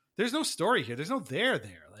not, there's no story here. There's no there.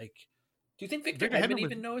 Like, do you think Victor Hedman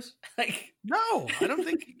even knows? No, I don't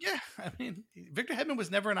think. Yeah. I mean, Victor Hedman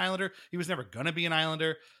was never an Islander. He was never going to be an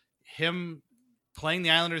Islander. Him playing the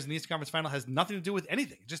Islanders in the Eastern Conference Final has nothing to do with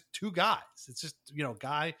anything. Just two guys. It's just,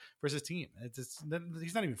 guy versus team.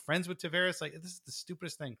 He's not even friends with Tavares. Like, this is the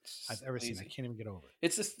stupidest thing I've ever seen. I can't even get over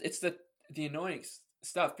it. It's the annoying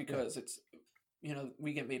stuff because it's,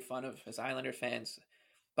 we get made fun of as Islander fans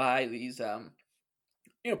by these,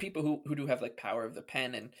 people who do have like power of the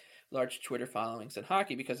pen and large Twitter followings in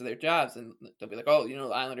hockey because of their jobs. And they'll be like, oh,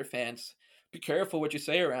 Islander fans, be careful what you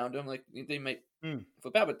say around them. Like, they might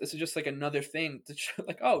flip out, but this is just like another thing to show,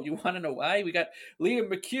 like, oh, you want to know why? We got Liam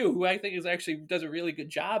McHugh, who I think does a really good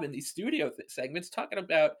job in these studio segments talking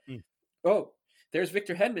about, oh, there's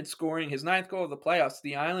Victor Hedman scoring his 9th goal of the playoffs.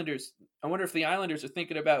 The Islanders, I wonder if the Islanders are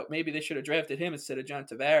thinking about maybe they should have drafted him instead of John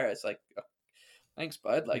Tavares. Like, oh, thanks,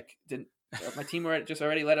 bud. Like, my team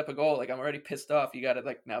already let up a goal. Like, I'm already pissed off. You got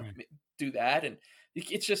to now do that. And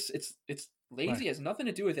it's just, it's lazy. Right. It has nothing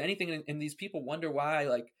to do with anything. And these people wonder why,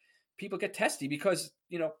 like, people get testy because,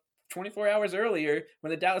 24 hours earlier when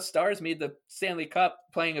the Dallas Stars made the Stanley Cup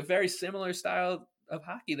playing a very similar style of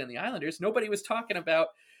hockey than the Islanders, nobody was talking about,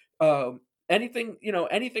 anything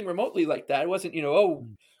remotely like that. It wasn't,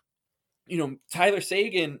 Tyler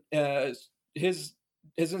Seguin, his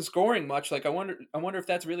isn't scoring much. Like, I wonder if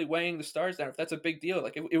that's really weighing the Stars down, if that's a big deal.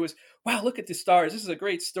 Like, it was, wow, look at the Stars. This is a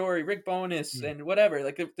great story. Rick Bowness and whatever.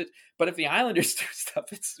 Like, but if the Islanders do stuff,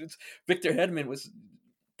 it's Victor Hedman was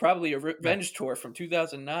probably a revenge tour from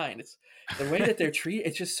 2009. It's the way that they're treated.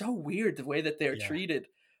 It's just so weird the way that they're treated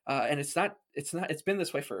And it's been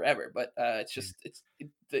this way forever, but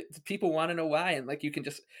the people want to know why. And like, you can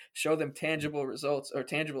just show them tangible results or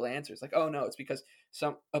tangible answers. Like, oh no, it's because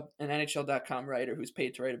an NHL.com writer who's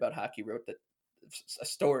paid to write about hockey wrote a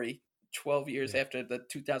story 12 years after the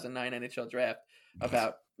 2009 NHL draft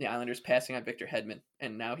about the Islanders passing on Victor Hedman.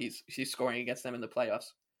 And now he's scoring against them in the playoffs,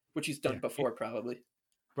 which he's done before probably.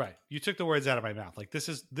 Right. You took the words out of my mouth. Like, this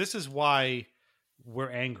is why we're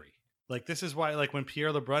angry. Like, this is why, like, when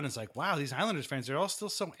Pierre LeBrun is like, wow, these Islanders fans, they're all still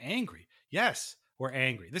so angry. Yes, we're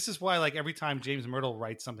angry. This is why, like, every time James Myrtle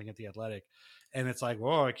writes something at The Athletic and it's like,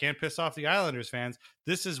 whoa, I can't piss off the Islanders fans.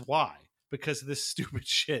 This is why, because of this stupid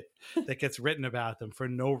shit that gets written about them for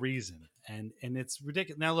no reason. And it's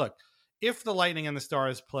ridiculous. Now, look, if the Lightning and the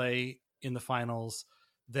Stars play in the finals,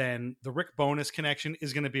 then the Rick Bowness connection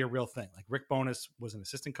is going to be a real thing. Like, Rick Bowness was an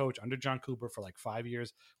assistant coach under John Cooper for like 5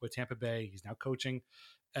 years with Tampa Bay. He's now coaching.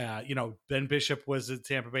 Ben Bishop was at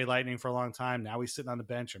Tampa Bay Lightning for a long time. Now he's sitting on the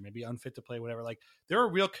bench or maybe unfit to play, whatever. Like, there are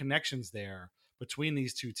real connections there between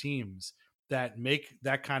these two teams that make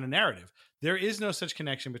that kind of narrative. There is no such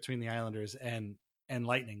connection between the Islanders and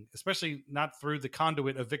Lightning, especially not through the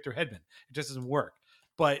conduit of Victor Hedman. It just doesn't work.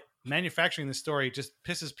 But manufacturing the story just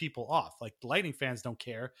pisses people off. Like, the Lightning fans don't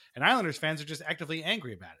care, and Islanders fans are just actively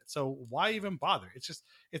angry about it. So why even bother?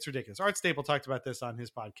 It's ridiculous. Art Staple talked about this on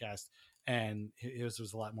his podcast, and his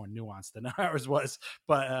was a lot more nuanced than ours was,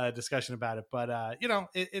 but discussion about it. But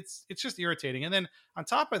it's just irritating. And then on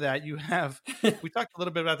top of that, you have we talked a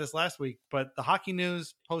little bit about this last week, but the Hockey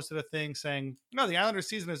News posted a thing saying, no, the Islanders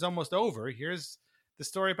season is almost over. Here's the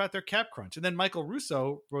story about their cap crunch. And then Michael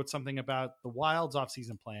Russo wrote something about the Wild's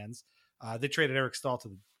offseason plans. They traded Eric Stahl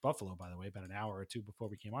to Buffalo, by the way, about an hour or two before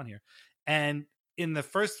we came on here. And in the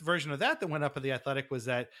first version of that went up at The Athletic was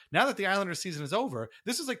that now that the Islanders season is over,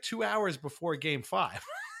 this is like 2 hours before Game 5.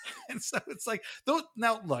 And so it's like, those.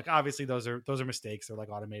 Now, look, obviously those are mistakes. They're like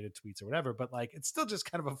automated tweets or whatever, but like, it's still just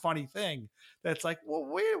kind of a funny thing that's like, well,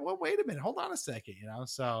 wait a minute, hold on a second,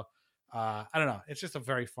 So I don't know. It's just a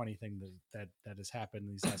very funny thing that has happened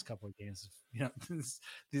in these last couple of games.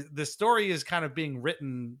 The story is kind of being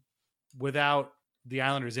written without the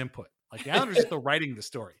Islanders' input. Like, the Islanders are still writing the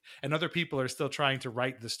story, and other people are still trying to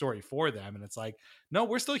write the story for them. And it's like, no,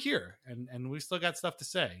 we're still here, and we still got stuff to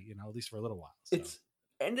say, at least for a little while. So.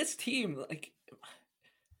 And this team, like,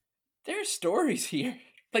 there are stories here.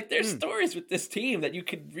 Like, there's stories with this team that you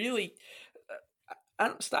could really.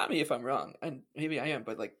 Stop me if I'm wrong, and maybe I am,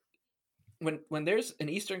 but like. When there's an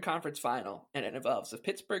Eastern Conference final and it involves the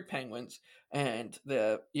Pittsburgh Penguins and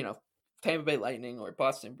the Tampa Bay Lightning or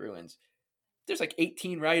Boston Bruins, there's like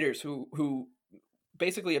 18 writers who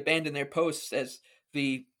basically abandon their posts as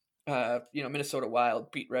the Minnesota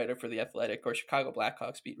Wild beat writer for The Athletic or Chicago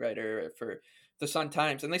Blackhawks beat writer for the Sun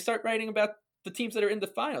Times, and they start writing about the teams that are in the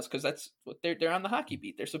finals because that's what they're on the hockey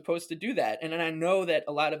beat. They're supposed to do that, and I know that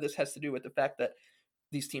a lot of this has to do with the fact that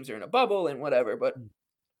these teams are in a bubble and whatever, but.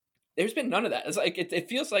 There's been none of that. It's like it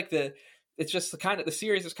feels like the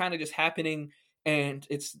series is kind of just happening, and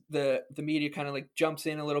it's the media kind of like jumps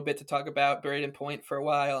in a little bit to talk about Braden Point for a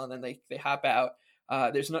while, and then they hop out.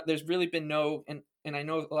 There's really been no, and I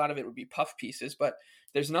know a lot of it would be puff pieces, but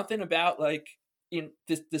there's nothing about like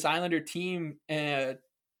this Islander team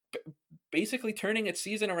basically turning its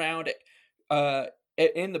season around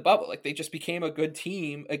in the bubble. Like, they just became a good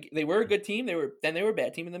team. They were a good team. They were a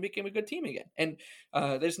bad team, and then became a good team again. And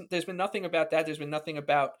there's been nothing about that. There's been nothing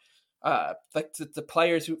about like the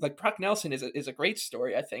players who, like, Brock Nelson is a great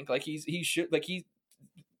story. I think like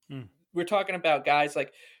we're talking about guys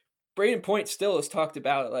like Braden Point still is talked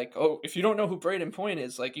about like, oh, if you don't know who Braden Point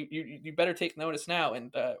is, like you better take notice now.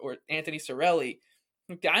 And or Anthony Cirelli.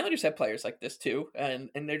 The Islanders have players like this too, and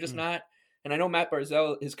they're just not. And I know Matt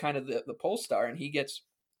Barzal is kind of the pole star, and he gets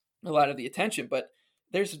a lot of the attention. But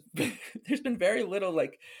there's been very little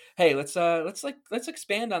like, hey, let's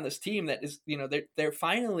expand on this team that is, they're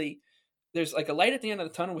finally, there's like a light at the end of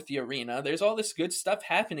the tunnel with the arena. There's all this good stuff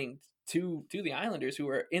happening to the Islanders, who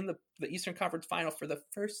are in the Eastern Conference Final for the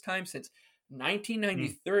first time since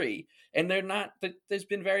 1993, and they're not. There's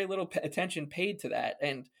been very little attention paid to that,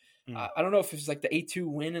 and. I don't know if it's like the 8-2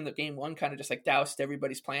 win in the game one kind of just like doused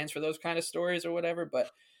everybody's plans for those kind of stories or whatever. But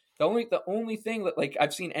the only thing that like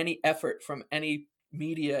I've seen any effort from any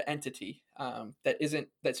media entity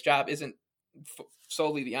that's job isn't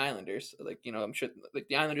solely the Islanders. Like, I'm sure like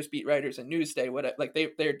the Islanders beat writers and Newsday, whatever, like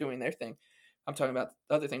they're doing their thing. I'm talking about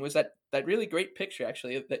the other thing was that really great picture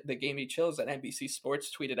actually that gave me chills that NBC Sports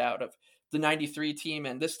tweeted out of the 93 team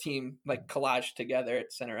and this team like collaged together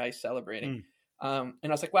at center ice celebrating. And I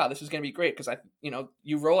was like, wow, this is going to be great because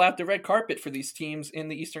you roll out the red carpet for these teams in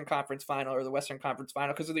the Eastern Conference Final or the Western Conference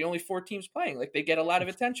Final because they're the only 4 teams playing. Like they get a lot of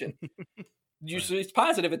attention. Usually it's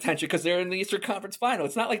positive attention because they're in the Eastern Conference Final.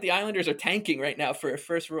 It's not like the Islanders are tanking right now for a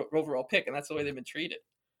first overall pick, and that's the way they've been treated.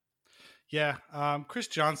 Yeah, Chris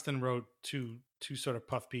Johnston wrote two sort of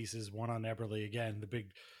puff pieces. One on Eberle again,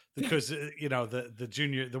 because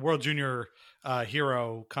the world junior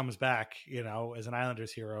hero comes back, as an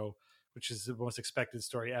Islanders hero, which is the most expected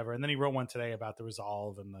story ever. And then he wrote one today about the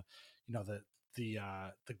resolve and the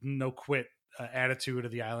no quit attitude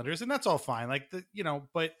of the Islanders, and that's all fine.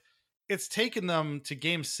 But it's taken them to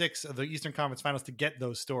Game 6 of the Eastern Conference Finals to get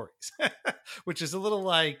those stories, which is a little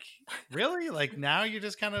like, really? Like now you're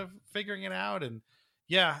just kind of figuring it out. And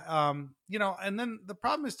and then the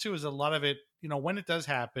problem is too, is a lot of it, when it does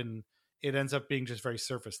happen, it ends up being just very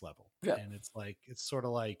surface level. Yeah. And it's sort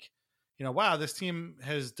of like, wow, this team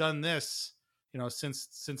has done this,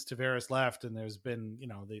 since Tavares left, and there's been,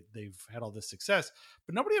 they've had all this success,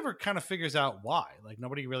 but nobody ever kind of figures out why. Like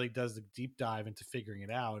nobody really does the deep dive into figuring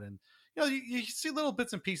it out. And, you see little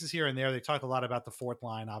bits and pieces here and there. They talk a lot about the fourth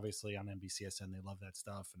line, obviously on NBCSN. They love that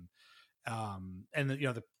stuff.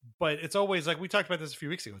 But it's always like, we talked about this a few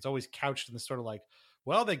weeks ago. It's always couched in the sort of like,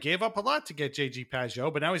 well, they gave up a lot to get JG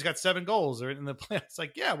Pageau, but now he's got 7 goals or in the playoffs.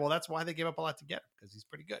 Like, yeah, well, that's why they gave up a lot to get him, because he's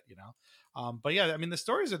pretty good, But yeah, I mean, the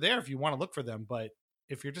stories are there if you want to look for them. But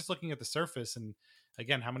if you're just looking at the surface, and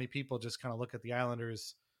again, how many people just kind of look at the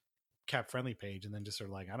Islanders cap friendly page and then just sort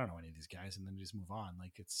of like, I don't know any of these guys, and then just move on.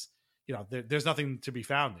 Like it's, there's nothing to be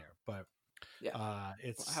found there. But yeah, how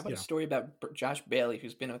about a story about Josh Bailey,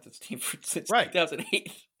 who's been with this team since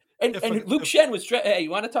 2008? And Luke Schenn was hey, you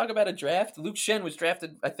want to talk about a draft? Luke Schenn was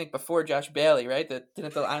drafted, I think, before Josh Bailey, right?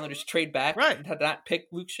 Didn't the Islanders trade back and had not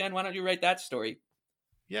picked Luke Schenn? Why don't you write that story?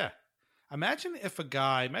 Yeah. Imagine if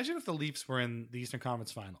the Leafs were in the Eastern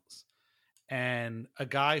Conference Finals and a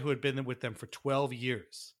guy who had been with them for 12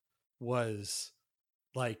 years was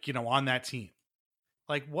like, on that team.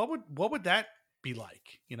 Like what would that be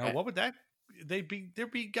like? What would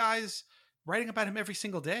there'd be guys writing about him every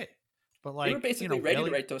single day. But like, they were basically ready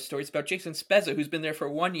to write those stories about Jason Spezza, who's been there for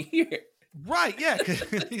 1 year. Right, yeah, because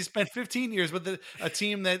he spent 15 years with a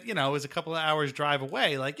team that, is a couple of hours drive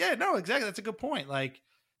away. Like, yeah, no, exactly. That's a good point. Like,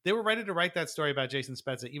 they were ready to write that story about Jason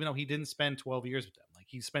Spezza, even though he didn't spend 12 years with them. Like,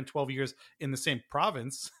 he spent 12 years in the same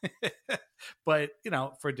province, but,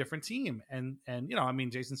 for a different team. And I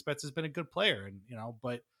mean, Jason Spezza has been a good player, and,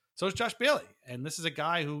 but so is Josh Bailey. And this is a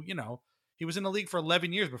guy who, he was in the league for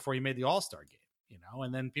 11 years before he made the All-Star game.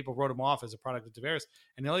 And then people wrote him off as a product of Tavares,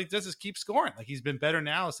 and all he does is keep scoring. Like he's been better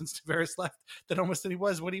now since Tavares left than almost than he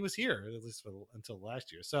was when he was here, at least until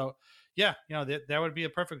last year. So yeah, that would be a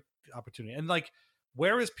perfect opportunity. And like,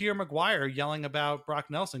 where is Pierre Maguire yelling about Brock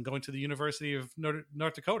Nelson going to the University of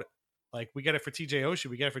North Dakota? Like we get it for TJ Oshie,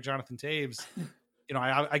 we get it for Jonathan Taves.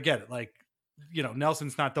 I get it. Like,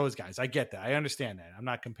 Nelson's not those guys. I get that. I understand that. I'm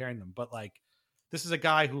not comparing them, but like, this is a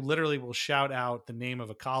guy who literally will shout out the name of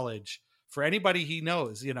a college for anybody he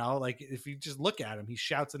knows, like if you just look at him, he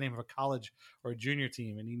shouts the name of a college or a junior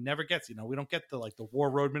team, and he never gets, we don't get the War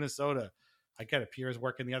Road, Minnesota. I get it. Pierre's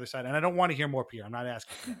working the other side, and I don't want to hear more Pierre. I'm not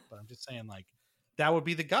asking for that, but I'm just saying like that would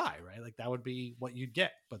be the guy, right? Like that would be what you'd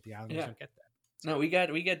get, but the Islanders don't get that. So. No, we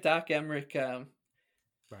get Doc Emrick,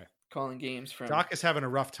 right, calling games from. Doc is having a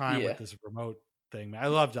rough time with this remote thing. Man. I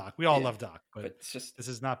love Doc. We all love Doc, but it's just this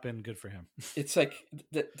has not been good for him. It's like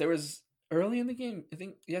there was. Early in the game, I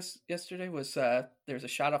think yesterday was there was a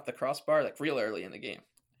shot off the crossbar, like real early in the game.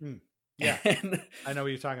 Yeah, I know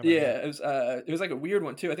what you're talking about. Yeah, it was like a weird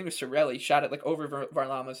one too. I think it was Cirelli shot it like over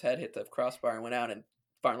Varlamov's head, hit the crossbar, and went out.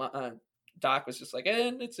 And Doc was just like,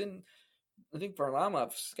 and it's in. I think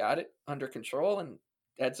Varlamov's got it under control, and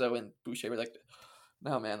Edzo and Boucher were like,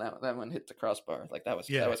 "No, man, that one hit the crossbar. Like that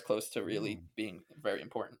was close to really being very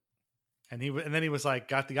important." And then he was like,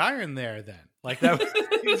 got the iron there then. Like that,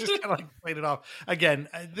 he just kind of like played it off. Again,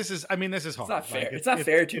 this is hard. It's not fair. Like, it's not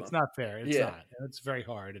fair to him. It's not fair. It's not. It's very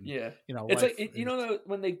hard. And, it's like,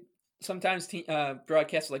 when they sometimes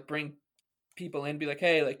broadcast like bring people in, be like,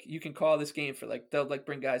 hey, like you can call this game for like, they'll like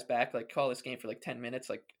bring guys back, like call this game for like 10 minutes.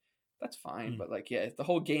 Like that's fine. But like, yeah, the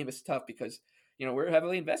whole game is tough because, we're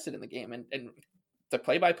heavily invested in the game and the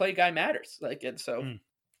play-by-play guy matters. Like, and so,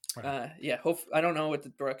 right. I don't know what the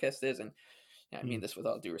broadcast is, and I mean this with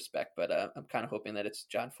all due respect, but I'm kind of hoping that it's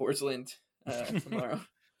John Forsland tomorrow.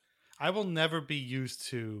 I will never be used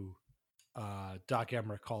to Doc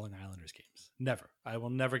Emrick calling Islanders games. Never. I will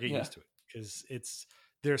never get used to it because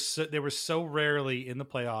they were so rarely in the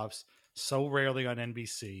playoffs, so rarely on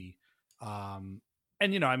NBC.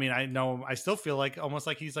 And, I still feel like almost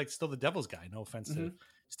like he's like still the Devils guy. No offense to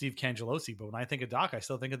Steve Cangelosi, but when I think of Doc, I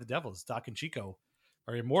still think of the Devils. Doc and Chico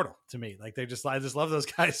are immortal to me. Like I just love those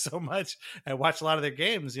guys so much. I watched a lot of their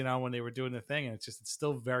games, when they were doing their thing, and it's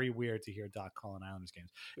still very weird to hear Doc calling Islanders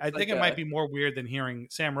games. I think it might be more weird than hearing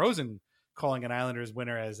Sam Rosen calling an Islanders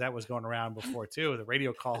winner, as that was going around before too. The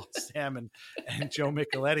radio call Sam and Joe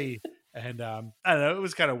Micheletti, and I don't know, it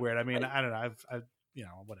was kind of weird. I mean, I don't know. I've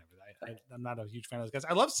whatever. I'm not a huge fan of those guys.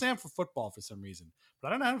 I love Sam for football for some reason, but I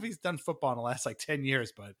don't know if he's done football in the last 10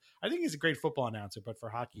 years. But I think he's a great football announcer. But for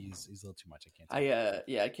hockey, he's a little too much.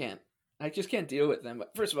 I can't. I just can't deal with them.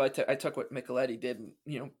 But first of all, I took what Micheletti did,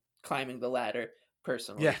 climbing the ladder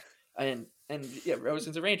personally. Yeah, and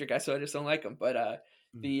Rosen's a Ranger guy, so I just don't like him. But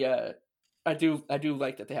I do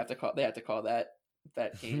like that they have to call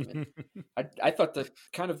that game. And I thought the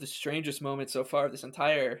kind of the strangest moment so far of this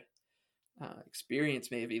entire experience,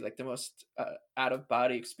 maybe like the most out of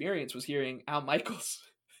body experience, was hearing Al Michaels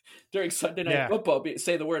during Sunday Night Football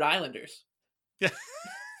say the word Islanders. Yeah.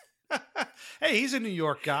 Hey, he's a New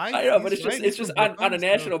York guy. I know, but it's just on a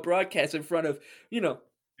national broadcast in front of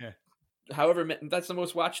however, that's the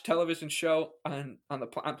most watched television show on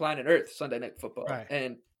planet Earth, Sunday Night Football, right.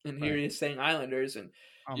 And here he is saying Islanders, and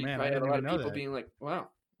you probably had a lot of people being like, "Wow,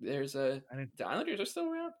 the Islanders are still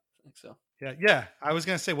around." I think so. Yeah. I was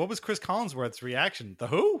gonna say, what was Chris Collinsworth's reaction? The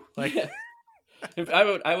who? Like, if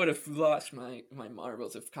I would have lost my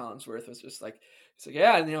marbles if Collinsworth was just like, it's like,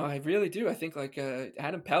 yeah, I really do. I think like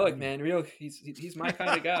Adam Pelech, man, he's my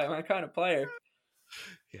kind of guy, my kind of player.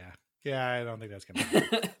 Yeah, I don't think that's gonna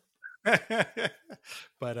happen.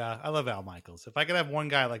 But I love Al Michaels. If I could have one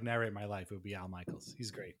guy like narrate my life, it would be Al Michaels.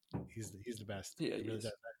 He's great. He's the best. Yeah, he really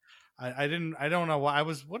does. I don't know why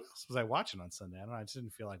what else was I watching on Sunday? I don't know. I just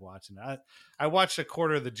didn't feel like watching it. I watched a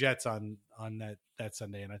quarter of the Jets on that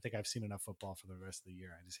Sunday, and I think I've seen enough football for the rest of the year.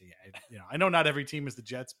 I know not every team is the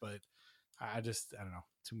Jets, but I don't know,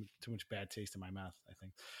 too much bad taste in my mouth, I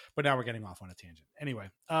think. But now we're getting off on a tangent. Anyway,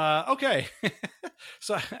 okay.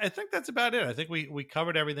 So I think that's about it. I think we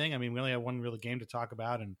covered everything. I mean, we only have one real game to talk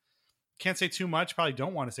about, and can't say too much. Probably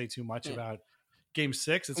don't want to say too much about Game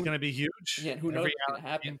 6. It's going to be huge. Yeah, who knows what's going to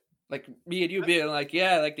happen? Like me and you being like,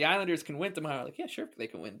 yeah, like the Islanders can win tomorrow. Like, yeah, sure, they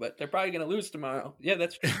can win, but they're probably going to lose tomorrow. Yeah,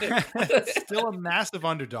 that's true. Still a massive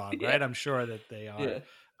underdog, right? I'm sure that they are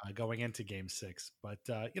going into Game 6. But,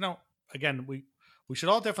 again, we should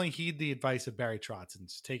all definitely heed the advice of Barry Trotz and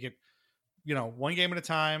just take it, one game at a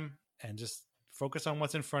time and just focus on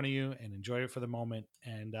what's in front of you and enjoy it for the moment.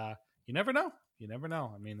 And you never know.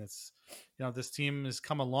 I mean, it's, this team has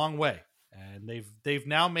come a long way, and they've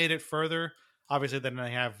now made it further, obviously, than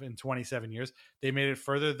they have in 27 years. They made it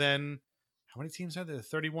further than, how many teams are there?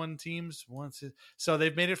 31 teams. So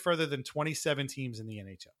they've made it further than 27 teams in the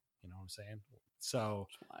NHL. You know what I'm saying? So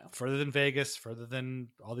further than Vegas, further than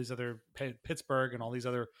all these other Pittsburgh and all these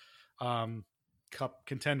other cup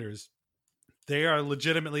contenders. They are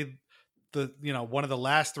legitimately one of the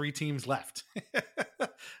last three teams left.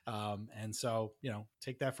 And so,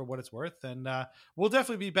 take that for what it's worth. And we'll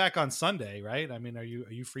definitely be back on Sunday, right? I mean, are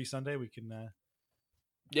you free Sunday? We can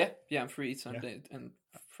Yeah, I'm free Sunday and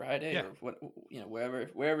Friday, or what,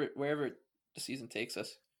 wherever the season takes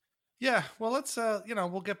us. Yeah, well, let's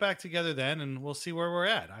we'll get back together then, and we'll see where we're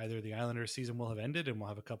at. Either the Islanders season will have ended, and we'll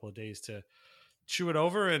have a couple of days to chew it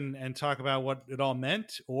over and talk about what it all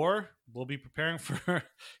meant, or we'll be preparing for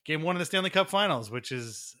Game 1 of the Stanley Cup Finals, which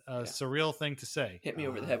is a surreal thing to say. Hit me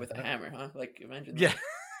over the head with a hammer, huh? Like you mentioned. Yeah.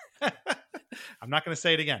 I'm not going to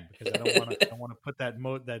say it again because I don't want to put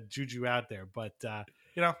that juju out there. But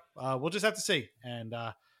we'll just have to see. And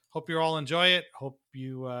hope you all enjoy it. Hope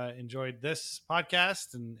you enjoyed this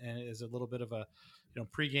podcast and as a little bit of a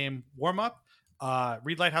pregame warm up.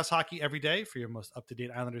 Read Lighthouse Hockey every day for your most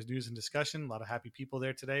up-to-date Islanders news and discussion. A lot of happy people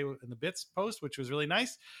there today in the Bits post, which was really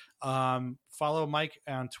nice. Follow Mike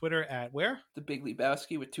on Twitter at where? The Big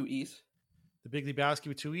Lebowski with 2 E's. The Big Lebowski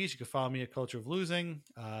with 2 E's. You can follow me at Culture of Losing.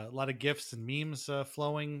 A lot of GIFs and memes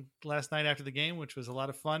flowing last night after the game, which was a lot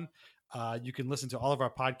of fun. You can listen to all of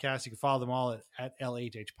our podcasts. You can follow them all at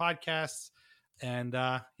LHH Podcasts. And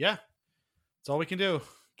that's all we can do.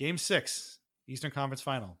 Game 6, Eastern Conference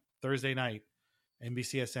Final, Thursday night,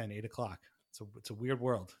 NBCSN, 8:00. It's a weird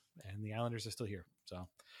world, and the Islanders are still here. So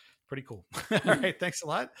pretty cool. All right. Thanks a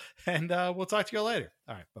lot. And we'll talk to you all later.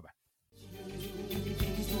 All right. Bye-bye.